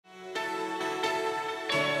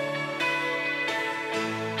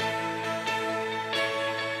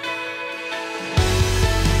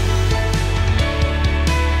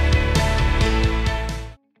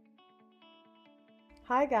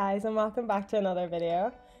guys, and welcome back to another video.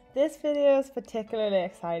 This video is particularly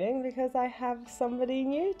exciting because I have somebody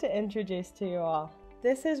new to introduce to you all.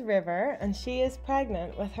 This is River, and she is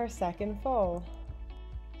pregnant with her second foal.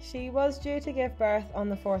 She was due to give birth on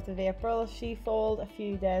the 4th of April. She foaled a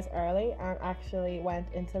few days early and actually went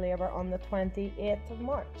into labour on the 28th of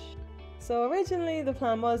March. So originally the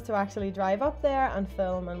plan was to actually drive up there and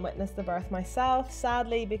film and witness the birth myself.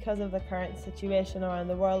 Sadly, because of the current situation around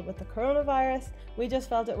the world with the coronavirus, we just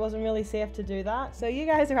felt it wasn't really safe to do that. So you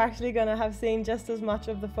guys are actually going to have seen just as much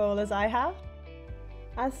of the foal as I have.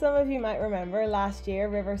 As some of you might remember, last year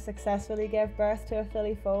River successfully gave birth to a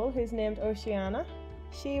filly foal who's named Oceana.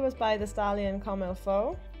 She was by the stallion Comme Il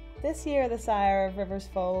Faut. This year the sire of River's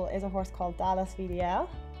foal is a horse called Dallas VDL.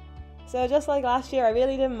 So just like last year, I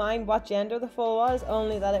really didn't mind what gender the foal was,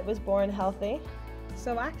 only that it was born healthy.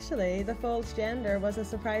 So actually, the foal's gender was a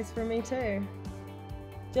surprise for me too.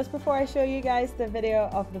 Just before I show you guys the video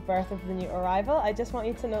of the birth of the new arrival, I just want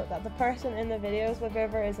you to note that the person in the videos with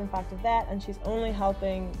River is in fact a vet, and she's only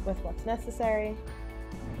helping with what's necessary.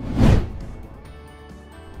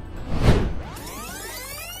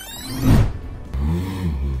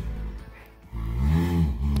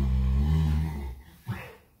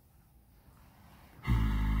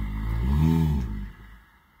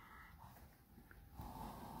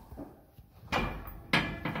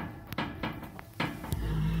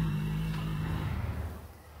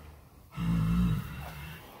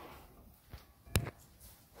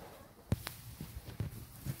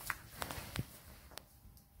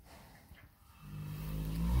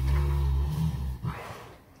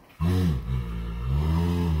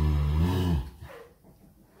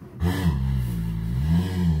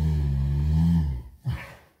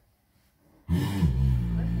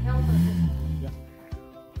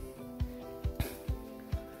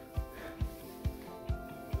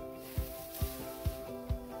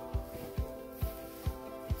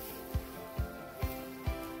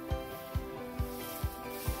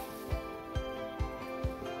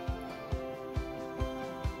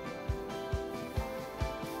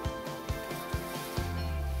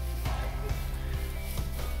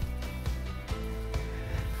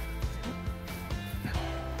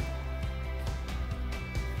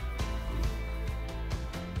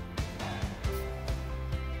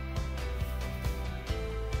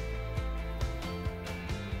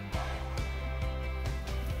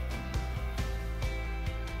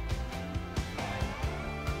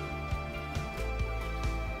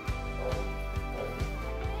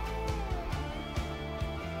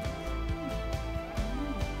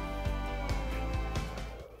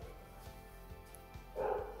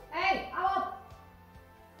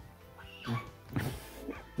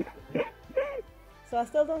 So I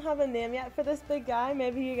still don't have a name yet for this big guy.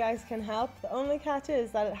 Maybe you guys can help. The only catch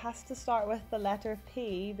is that it has to start with the letter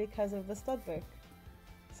P because of the stud book.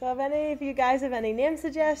 So if any of you guys have any name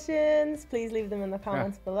suggestions, please leave them in the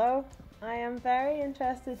comments below. I am very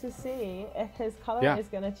interested to see if his colour is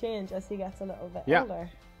going to change as he gets a little bit older.